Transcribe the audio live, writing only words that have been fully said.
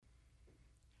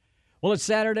Well, it's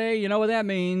Saturday. You know what that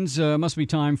means. Must be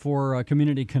time for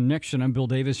Community Connection. I'm Bill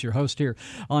Davis, your host here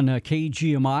on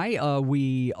KGMI.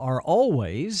 We are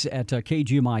always at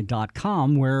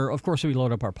KGMI.com, where, of course, we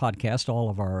load up our podcast,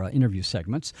 all of our interview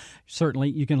segments.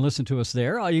 Certainly, you can listen to us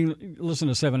there. You can listen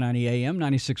to 790 AM,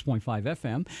 96.5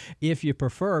 FM, if you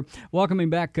prefer.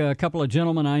 Welcoming back a couple of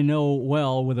gentlemen I know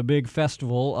well with a big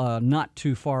festival not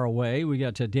too far away. We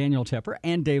got Daniel Tepper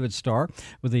and David Starr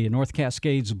with the North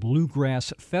Cascades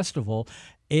Bluegrass Festival.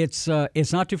 It's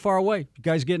not too far away. You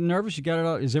guys getting nervous? You got it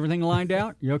all, is everything lined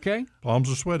out? You okay? Palms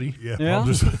are sweaty. Yeah,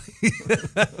 palms are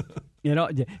sweaty. You know,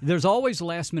 there's always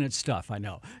last minute stuff. I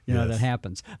know. You know that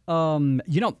happens.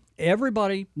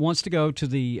 Everybody wants to go to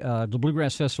the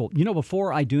Bluegrass Festival. You know,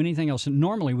 before I do anything else,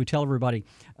 normally we tell everybody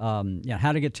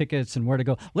how to get tickets and where to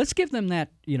go. Let's give them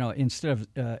that. Instead of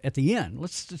at the end,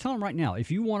 let's tell them right now.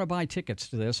 If you want to buy tickets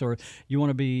to this, or you want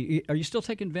to be, are you still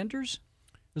taking vendors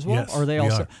as well? Yes, or are they we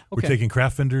also? are. Okay. We're taking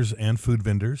craft vendors and food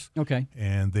vendors. Okay.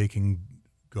 And they can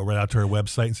go right out to our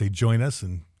website and say, join us,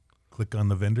 and click on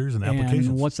the vendors and applications.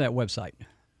 And what's that website?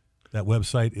 That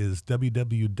website is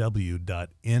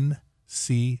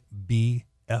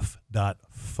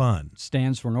www.ncbf.fun.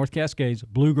 Stands for North Cascades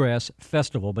Bluegrass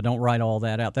Festival, but don't write all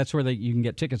that out. That's where you can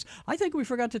get tickets. I think we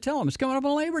forgot to tell them. It's coming up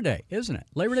on Labor Day, isn't it?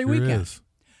 Labor Day weekend. Is.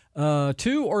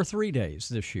 2 or 3 days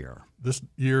this year. This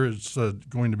year it's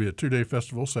going to be a 2-day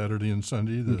festival, Saturday and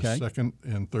Sunday, the 2nd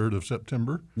and 3rd of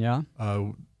September. Yeah.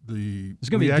 It's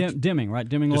going to be Dimming, right?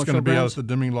 Dimming Log Show It's going to be out grounds? at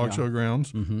the Dimming Log Show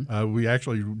grounds. Mm-hmm. We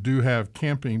actually do have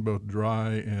camping, both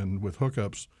dry and with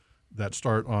hookups, that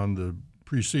start on the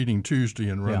preceding Tuesday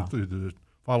and run through the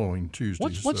following Tuesday.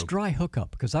 What's dry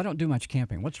hookup? Because I don't do much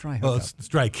camping. What's dry hookup? Well, it's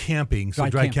dry camping. So Dry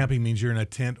dry camping means you're in a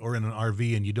tent or in an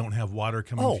RV and you don't have water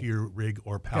coming to your rig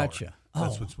or power. Gotcha.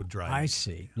 That's what's with dry. I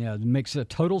see. Yeah, it makes a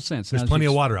total sense. There's Now, plenty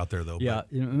of water out there, though. Yeah,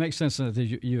 it makes sense that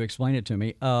you explain it to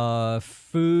me.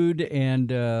 Food and,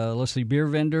 let's see, beer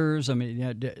vendors. I mean,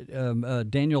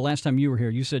 Daniel, last time you were here,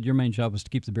 you said your main job was to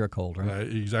keep the beer cold, right?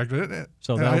 Exactly.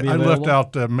 So I available?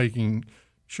 left out making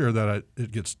sure that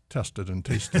it gets tested and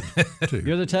tasted, too.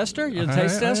 You're the tester? You're the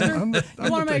taste tester? I'm you the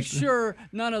want to make taster. sure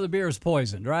none of the beer is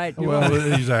poisoned, right?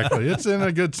 Exactly. It's in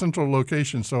a good central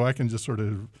location, so I can just sort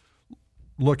of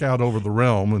look out over the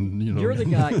realm, and You're the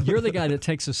guy. You're the guy that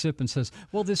takes a sip and says,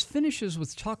 "Well, this finishes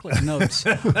with chocolate notes."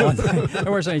 And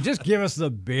we're saying, "Just give us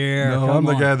the beer." No, Come I'm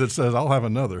the on. guy that says I'll have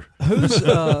another.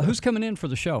 Who's coming in for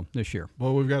the show this year?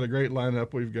 Well, we've got a great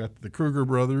lineup. We've got the Kruger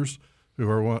brothers, who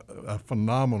are a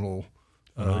phenomenal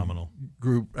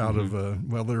group out of.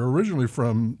 They're originally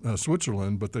from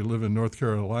Switzerland, but they live in North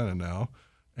Carolina now.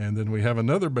 And then we have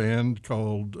another band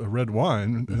called Red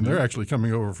Wine, and they're actually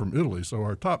coming over from Italy. So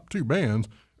our top 2 bands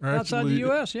are Outside the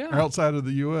U.S., yeah. outside of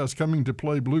the U.S. coming to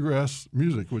play bluegrass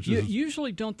music, which You is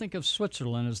usually don't think of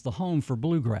Switzerland as the home for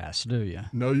bluegrass, do you?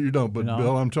 no, you don't. But No.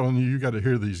 Bill, I'm telling you, you got to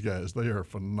hear these guys. They are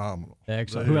phenomenal.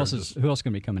 Excellent. They Who are else is going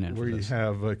to be coming in for We this?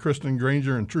 have Kristen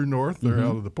Granger and True North. They're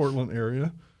out of the Portland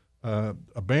area. A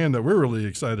band that we're really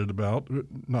excited about,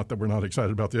 not that we're not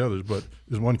excited about the others, but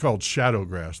is one called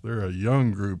Shadowgrass. They're a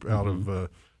young group out of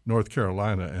North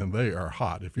Carolina, and they are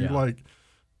hot. If you like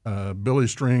Billy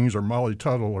Strings or Molly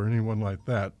Tuttle or anyone like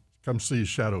that, come see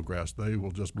Shadowgrass. They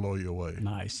will just blow you away.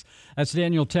 Nice. That's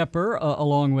Daniel Tepper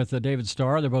along with David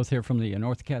Starr. They're both here from the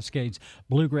North Cascades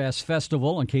Bluegrass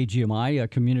Festival on KGMI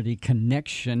Community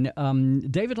Connection.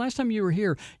 David, last time you were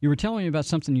here, you were telling me about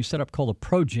something you set up called a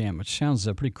Pro Jam, which sounds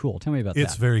pretty cool. Tell me about that.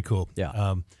 It's very cool.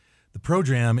 Yeah. The Pro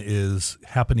Jam is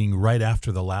happening right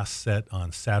after the last set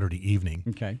on Saturday evening.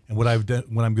 Okay. And what I'm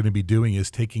going to be doing is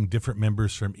taking different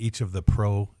members from each of the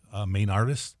pro main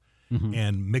artists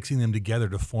and mixing them together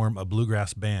to form a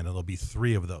bluegrass band. And there'll be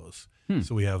 3 of those.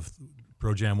 So we have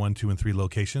Pro Jam 1, 2, and 3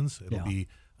 locations. It'll be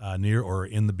near or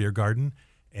in the beer garden.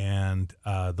 And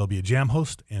there'll be a jam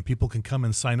host, and people can come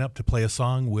and sign up to play a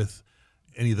song with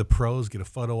any of the pros, get a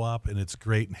photo op, and it's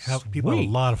great. And people have a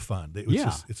lot of fun.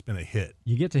 It's been a hit.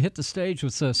 You get to hit the stage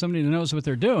with somebody that knows what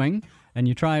they're doing, and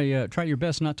you try your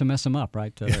best not to mess them up,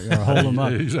 right? Or hold them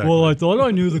up. Exactly. Well, I thought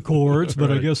I knew the chords, but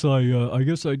I guess I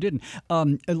didn't.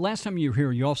 Last time you were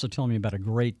here, you also told me about a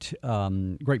great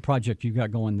project you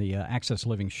got going, the Access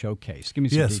Living Showcase. Give me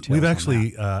some details. Yes, we've on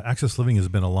actually Access Living has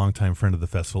been a longtime friend of the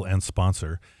festival and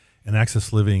sponsor. And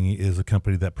Access Living is a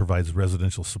company that provides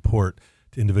residential support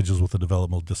to individuals with a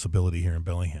developmental disability here in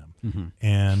Bellingham.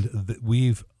 And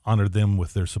we've honored them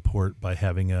with their support by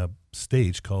having a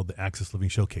stage called the Access Living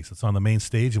Showcase. It's on the main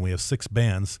stage, and we have 6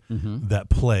 bands that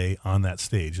play on that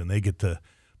stage, and they get to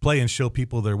play and show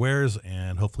people their wares,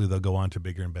 and hopefully they'll go on to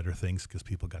bigger and better things because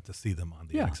people got to see them on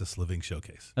the Access Living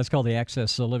Showcase. That's called the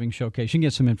Access Living Showcase. You can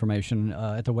get some information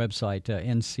at the website,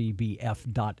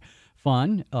 ncbf.fun.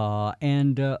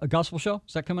 And a gospel show,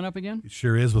 is that coming up again? It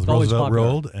sure is, with Roosevelt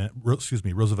Road,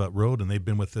 and they've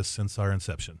been with us since our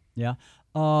inception. Yeah.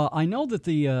 I know that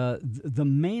the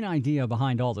main idea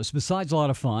behind all this, besides a lot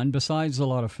of fun, besides a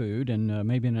lot of food, and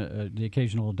maybe the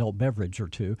occasional adult beverage or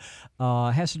two,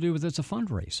 has to do with it's a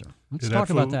fundraiser. Let's talk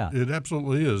about that. It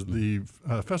absolutely is. The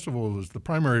festival is the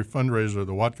primary fundraiser of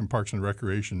the Watcom Parks and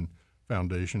Recreation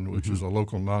Foundation, which is a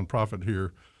local nonprofit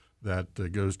here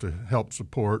that goes to help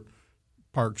support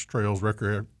parks, trails,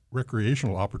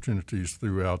 recreational opportunities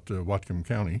throughout Watcom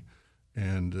County.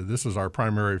 And this is our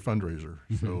primary fundraiser.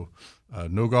 So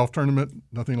no golf tournament,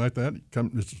 nothing like that.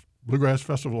 It's Bluegrass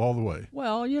Festival all the way.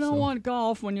 Well, you don't want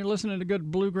golf when you're listening to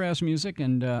good bluegrass music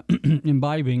and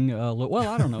imbibing. Well,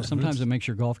 I don't know. Sometimes it makes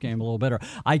your golf game a little better.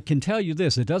 I can tell you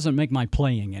this: it doesn't make my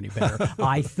playing any better.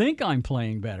 I think I'm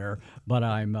playing better, but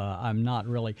I'm not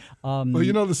really. Well,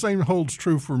 the same holds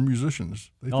true for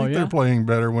musicians. They think they're playing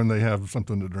better when they have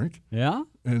something to drink. Yeah.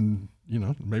 And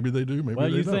maybe they do.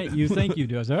 Maybe they don't. you think you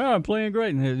do. I say, I'm playing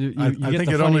great. And I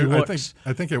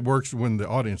think it works when the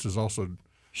audience is also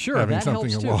having that something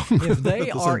helps along. Too. If they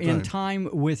are in time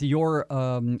with your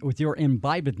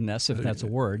imbibedness, if that's a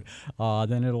word,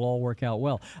 then it'll all work out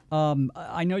well.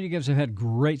 I know you guys have had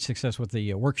great success with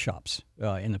the workshops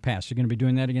in the past. You're going to be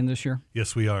doing that again this year?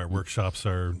 Yes, we are. Workshops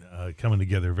are coming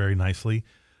together very nicely.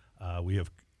 We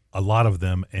have a lot of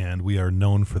them, and we are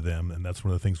known for them, and that's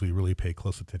one of the things we really pay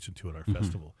close attention to at our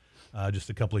festival. Just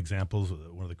a couple examples.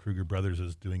 One of the Kruger brothers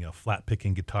is doing a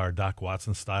flat-picking guitar, Doc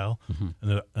Watson style.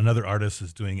 And another artist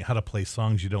is doing how to play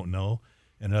songs you don't know.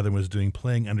 And another one is doing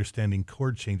playing understanding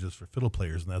chord changes for fiddle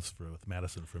players, and that's with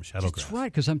Madison from Shadowgrass. That's right,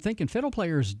 because I'm thinking fiddle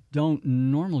players don't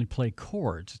normally play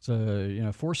chords. It's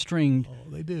a four-stringed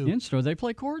instrument. They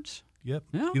play chords? Yep.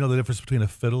 Yeah. You know the difference between a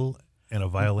fiddle and a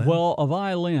violin? Well, a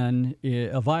violin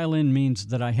means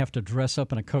that I have to dress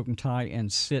up in a coat and tie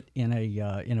and sit in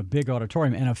a big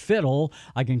auditorium. And a fiddle,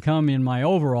 I can come in my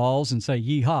overalls and say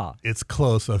yee-haw. It's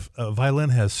close. A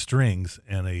violin has strings,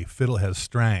 and a fiddle has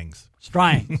strangs.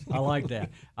 Strings. I like that.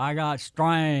 I got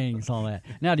strings on that.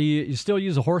 Now, do you still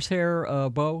use a horsehair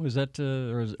bow? Is that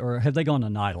or have they gone to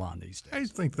nylon these days? I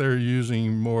think they're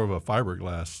using more of a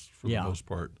fiberglass for the most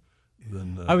part.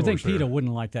 I would think PETA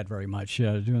wouldn't like that very much,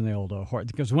 doing the old horse.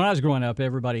 Because when I was growing up,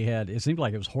 everybody it seemed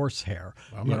like it was horsehair.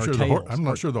 I'm not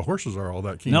sure the horses are all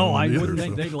that keen. No, I wouldn't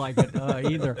think they'd like it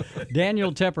either.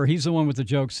 Daniel Tepper, he's the one with the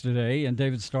jokes today, and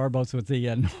David Starr, both with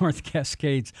the North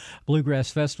Cascades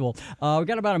Bluegrass Festival. We've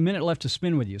got about a minute left to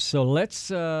spin with you. So let's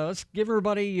give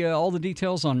everybody all the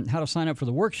details on how to sign up for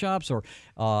the workshops, or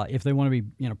if they want to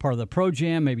be part of the Pro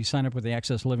Jam, maybe sign up with the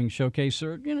Access Living Showcase,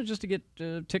 or just to get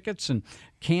tickets and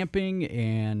camping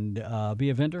and be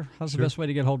a vendor. How's the best way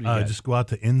to get hold of you guys? Just go out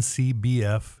to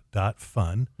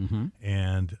ncbf.fun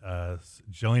and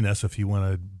join us if you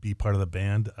want to be part of the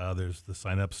band. There's the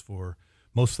sign-ups for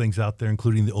most things out there,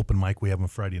 including the open mic we have on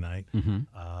Friday night.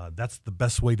 That's the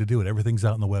best way to do it. Everything's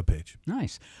out on the webpage.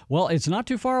 Nice. Well, it's not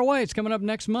too far away. It's coming up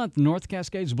next month. North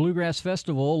Cascades Bluegrass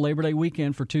Festival, Labor Day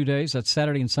weekend for 2 days. That's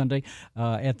Saturday and Sunday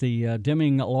at the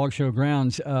Deming Log Show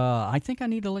grounds. I think I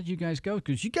need to let you guys go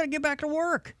because you got to get back to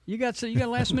work. You got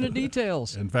last-minute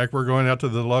details. In fact, we're going out to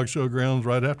the Log Show grounds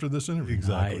right after this interview.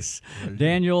 Exactly. Nice.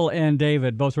 Daniel and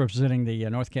David, both representing the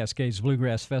North Cascades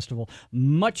Bluegrass Festival.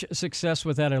 Much success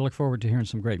with that. I look forward to hearing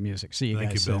some great music. See you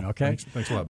guys soon, okay? Thanks a lot.